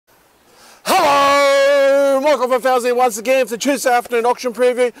Michael from Fowles here once again for the Tuesday afternoon auction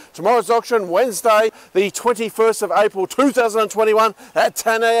preview. Tomorrow's auction, Wednesday, the 21st of April 2021 at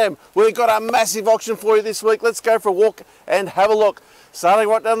 10 AM. We've got a massive auction for you this week. Let's go for a walk and have a look. Starting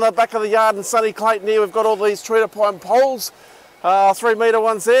right down the back of the yard in sunny Clayton here, we've got all these treated pine poles. 3 metre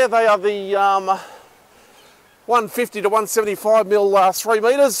ones there. They are the 150 to 175 mil 3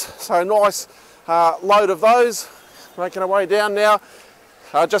 metres. So nice load of those. Making our way down now.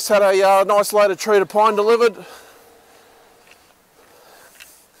 Just had a nice load of treated pine delivered.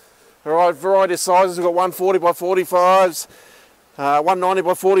 All right, variety of sizes. We've got 140 by 45s, 190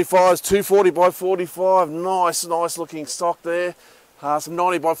 by 45s, 240 by 45. Nice looking stock there. Some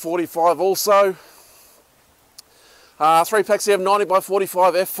 90 by 45 also. 3 packs here of 90 by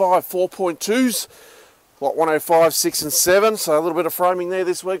 45 F5 4.2s. Lot 105, 6 and 7. So a little bit of framing there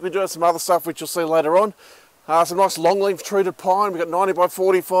this week. We do have some other stuff which you'll see later on. Some nice long length treated pine. We've got 90 by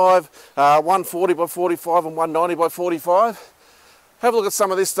 45, 140 by 45 and 190 by 45. Have a look at some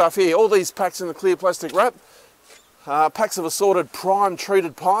of this stuff here. All these packs in the clear plastic wrap. Packs of assorted prime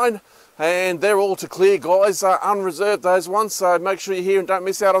treated pine. And they're all to clear, guys. Unreserved, those ones. So make sure you're here and don't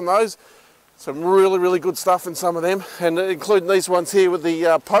miss out on those. Some really good stuff in some of them. And including these ones here with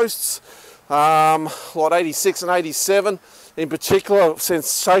the posts. Lot 86 and 87. In particular,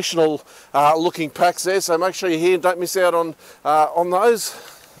 sensational looking packs there, so make sure you're here and don't miss out on those.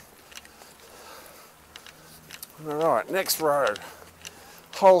 Alright, next row.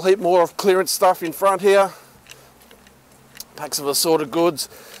 Whole heap more of clearance stuff in front here. Packs of assorted goods,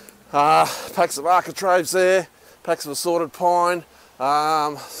 packs of architraves there, packs of assorted pine,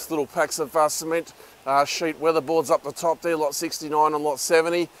 little packs of cement sheet weatherboards up the top there, lot 69 and lot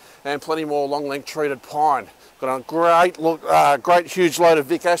 70, and plenty more long length treated pine. Got a great huge load of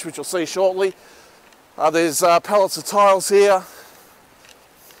Vic Ash, which you'll see shortly. There's pallets of tiles here.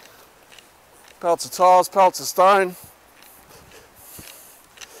 Pallets of tiles, pallets of stone.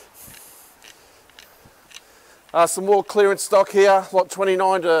 Some more clearance stock here, lot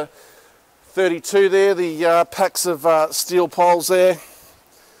 29 to 32 there. The packs of steel poles there.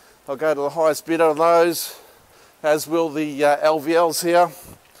 I'll go to the highest bidder of those, as will the LVLs here.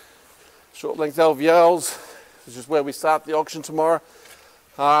 Short length LVLs. Which is where we start the auction tomorrow.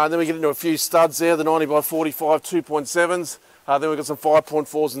 And then we get into a few studs there, the 90 by 45 2.7s. Then we've got some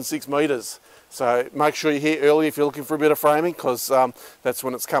 5.4s and 6 metres. So make sure you're here early if you're looking for a bit of framing, because that's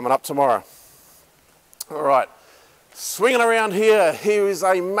when it's coming up tomorrow. All right, swinging around here, here is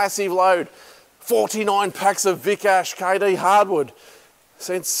a massive load. 49 packs of Vic Ash KD hardwood.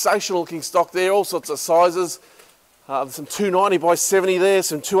 Sensational looking stock there, all sorts of sizes. Some 290 by 70 there,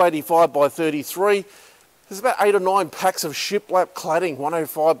 some 285 by 33. There's about 8 or 9 packs of shiplap cladding,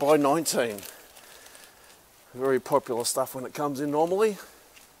 105 by 19. Very popular stuff when it comes in normally.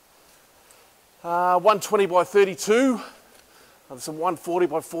 120 by 32. There's some 140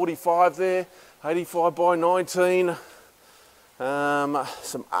 by 45 there, 85 by 19.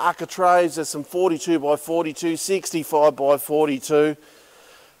 Some architraves, there's some 42 by 42, 65 by 42.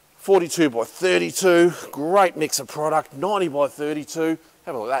 42 by 32, great mix of product, 90 by 32.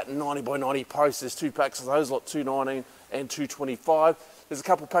 Have a look at that, 90 by 90 posts. There's 2 packs of those, lot 219 and 225. There's a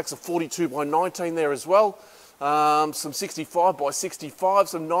couple of packs of 42 by 19 there as well. Some 65 by 65,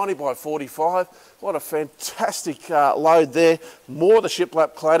 some 90 by 45. What a fantastic load there. More of the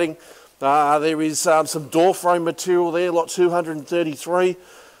shiplap cladding. There is some door frame material there, lot 233.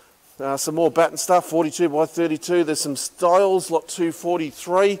 Some more batten stuff, 42 by 32. There's some styles, lot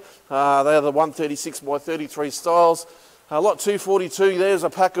 243. They are the 136 by 33 styles. Lot 242, there's a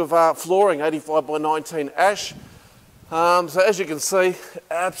pack of flooring, 85 by 19 ash. So as you can see,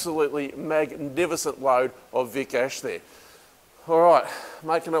 absolutely magnificent load of Vic Ash there. All right,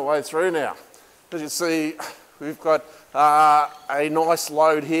 making our way through now. As you see, we've got a nice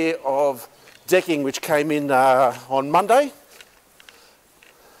load here of decking which came in on Monday.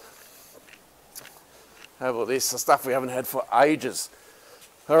 How about this, the stuff we haven't had for ages.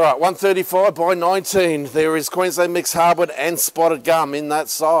 All right, 135 by 19. There is Queensland mixed hardwood and spotted gum in that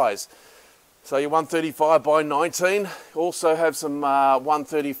size. So your 135 by 19. Also have some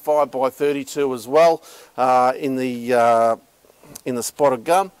 135 by 32 as well in the spotted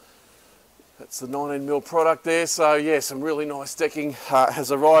gum. That's the 19mm product there. So yeah, some really nice decking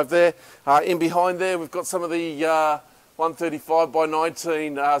has arrived there. In behind there, we've got some of the 135 by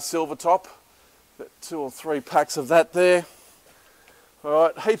 19 silver top. 2 or 3 packs of that there. All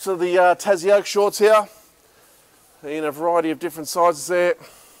right, heaps of the Tassie Oak shorts here in a variety of different sizes there. As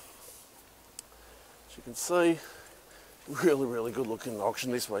you can see, really good looking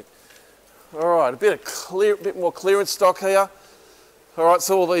auction this week. All right, a bit more clearance stock here. All right,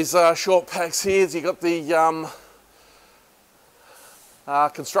 so all these short packs here, you got the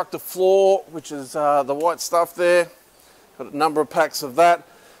constructive floor, which is the white stuff there. Got a number of packs of that.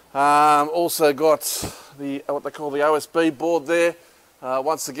 Also got the what they call the OSB board there.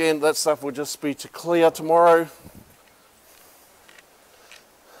 Once again, that stuff will just be to clear tomorrow.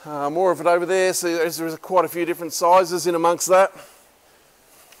 More of it over there, so there's quite a few different sizes in amongst that.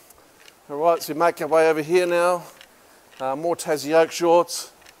 All right, so we make our way over here now. More Tassie Oak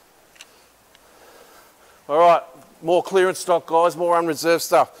shorts. All right, more clearance stock, guys, more unreserved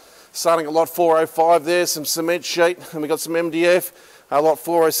stuff. Starting at lot 405 there, some cement sheet, and we've got some MDF. Lot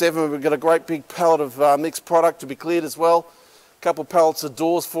 407, we've got a great big pallet of mixed product to be cleared as well. A couple of pallets of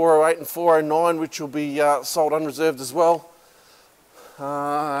doors, 408 and 409, which will be sold unreserved as well.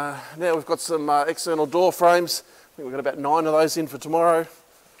 Now we've got some external door frames. I think we've got about 9 of those in for tomorrow.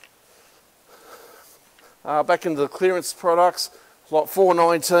 Back into the clearance products, lot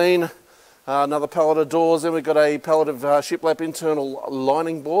 419, another pallet of doors. Then we've got a pallet of shiplap internal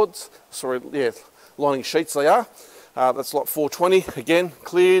lining boards. Sorry, yeah, lining sheets they are. That's lot 420, again,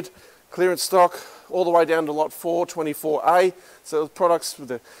 cleared, clearance stock, all the way down to lot 424A. So the products with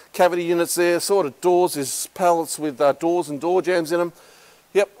the cavity units there, sorted doors, there's pallets with doors and door jambs in them.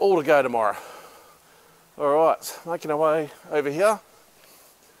 Yep, all to go tomorrow. All right, making our way over here.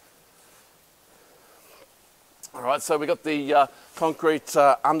 All right, so we've got the concrete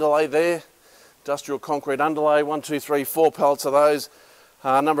underlay there, industrial concrete underlay, 1, 2, 3, 4 pallets of those.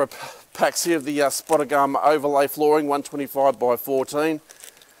 A number of packs here of the spotter gum overlay flooring, 125 by 14.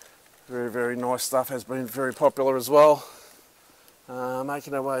 Very, very nice stuff, has been very popular as well.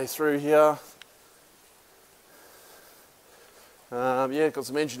 Making our way through here. Yeah, got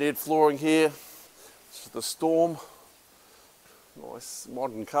some engineered flooring here. This is the Storm, nice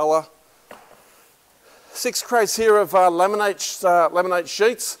modern colour. 6 crates here of laminate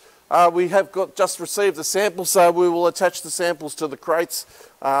sheets. We have just received the samples, so we will attach the samples to the crates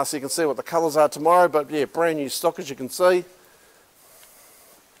so you can see what the colours are tomorrow. But yeah, brand new stock as you can see.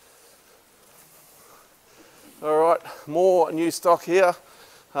 All right, more new stock here.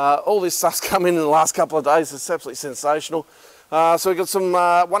 All this stuff's come in the last couple of days. It's absolutely sensational. So we've got some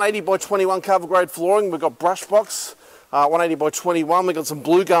 180 by 21 cover grade flooring. We've got brush box 180 by 21. We've got some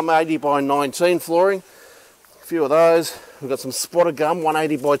blue gum 80 by 19 flooring. A few of those. We've got some spotter gum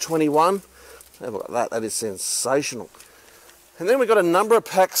 180 by 21. Have a look at that. That is sensational. And then we've got a number of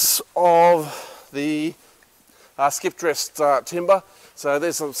packs of the skip dressed timber. So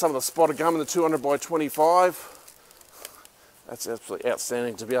there's some of the spotter gum in the 200 by 25. That's absolutely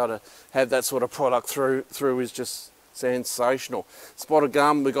outstanding. To be able to have that sort of product through is just sensational. Spotter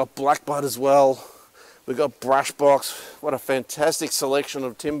gum, we've got blackbutt as well. We've got brush box. What a fantastic selection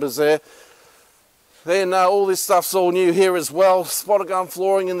of timbers there. Then all this stuff's all new here as well. Spotter gum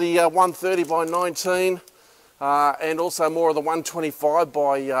flooring in the 130 by 19 and also more of the 125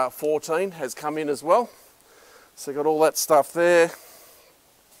 by 14 has come in as well. So got all that stuff there.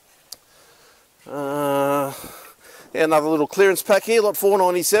 Yeah, another little clearance pack here, lot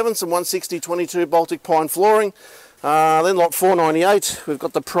 497, some 160/22 Baltic pine flooring. Then lot 498, we've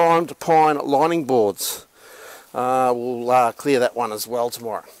got the primed pine lining boards. We'll clear that one as well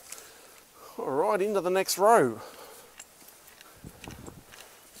tomorrow. All right, into the next row.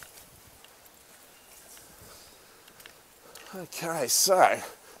 Okay, so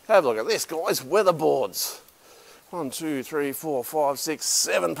have a look at this, guys. Weatherboards. 1, 2, 3, 4, 5, 6,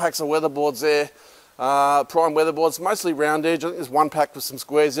 7 packs of weatherboards there. Prime weatherboards, mostly round edge. I think there's 1 pack with some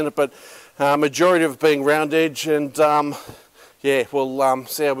squares in it, but majority of it being round edge. And yeah, we'll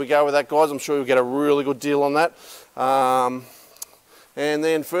see how we go with that, guys. I'm sure you'll get a really good deal on that. And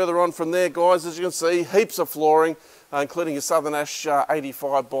then further on from there, guys, as you can see, heaps of flooring, including your Southern Ash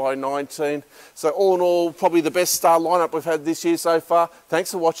 85 by 19. So all in all, probably the best lineup we've had this year so far.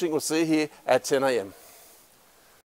 Thanks for watching. We'll see you here at 10 AM.